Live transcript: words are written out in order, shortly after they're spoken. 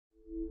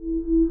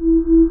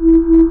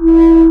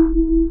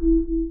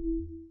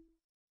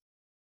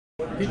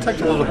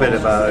talked a little bit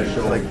about,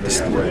 like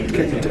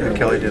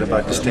Kelly did,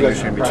 about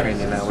distinguishing between,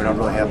 we don't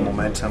really have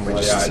momentum, we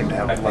just seem to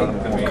have a lot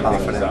more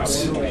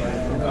confidence.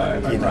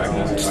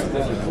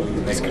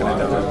 Just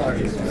kind of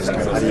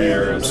how do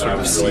you sort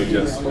of see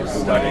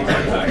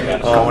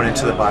going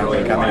into the bye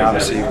week? I mean,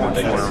 obviously you won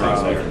 4 in a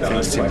row.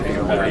 Things seem to be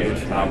going pretty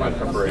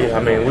good. Yeah, I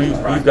mean,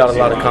 we've got a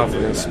lot of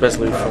confidence,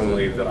 especially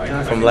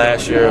from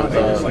last year.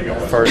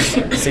 The first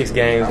 6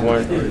 games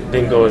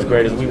didn't go as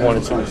great as we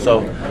wanted to.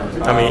 So,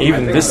 I mean,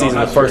 even this season,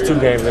 the first 2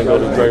 games didn't go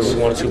as great as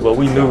we wanted to, but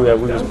we knew that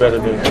we was better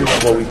than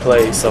what we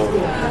played. So,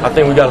 I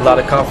think we got a lot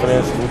of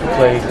confidence. We can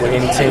play with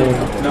any team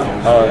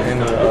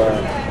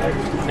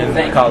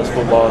in college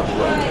football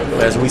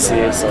as we see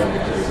it. So,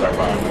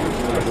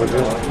 we're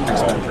good.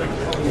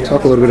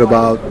 Talk a little bit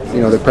about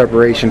the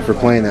preparation for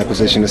playing that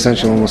position,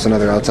 essentially almost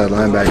another outside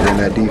linebacker in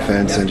that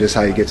defense, and just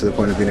how you get to the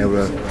point of being able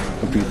to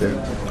compete there.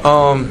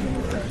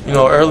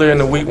 Earlier in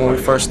the week when we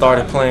first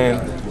started playing,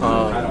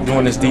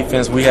 doing this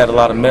defense, we had a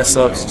lot of mess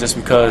ups just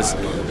because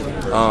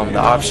the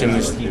option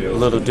is a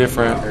little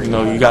different.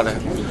 You got to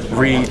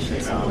read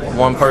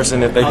one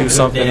person if they do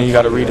something, and you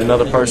got to read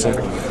another person,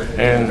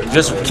 and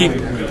just keep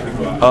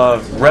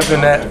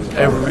repping that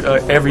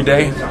every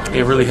day.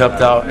 It really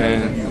helped out,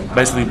 and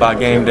basically by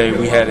game day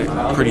we had it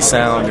pretty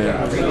sound,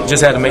 and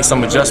just had to make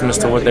some adjustments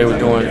to what they were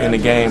doing in the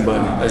game.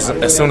 But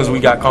as soon as we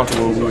got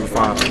comfortable, we were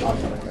fine.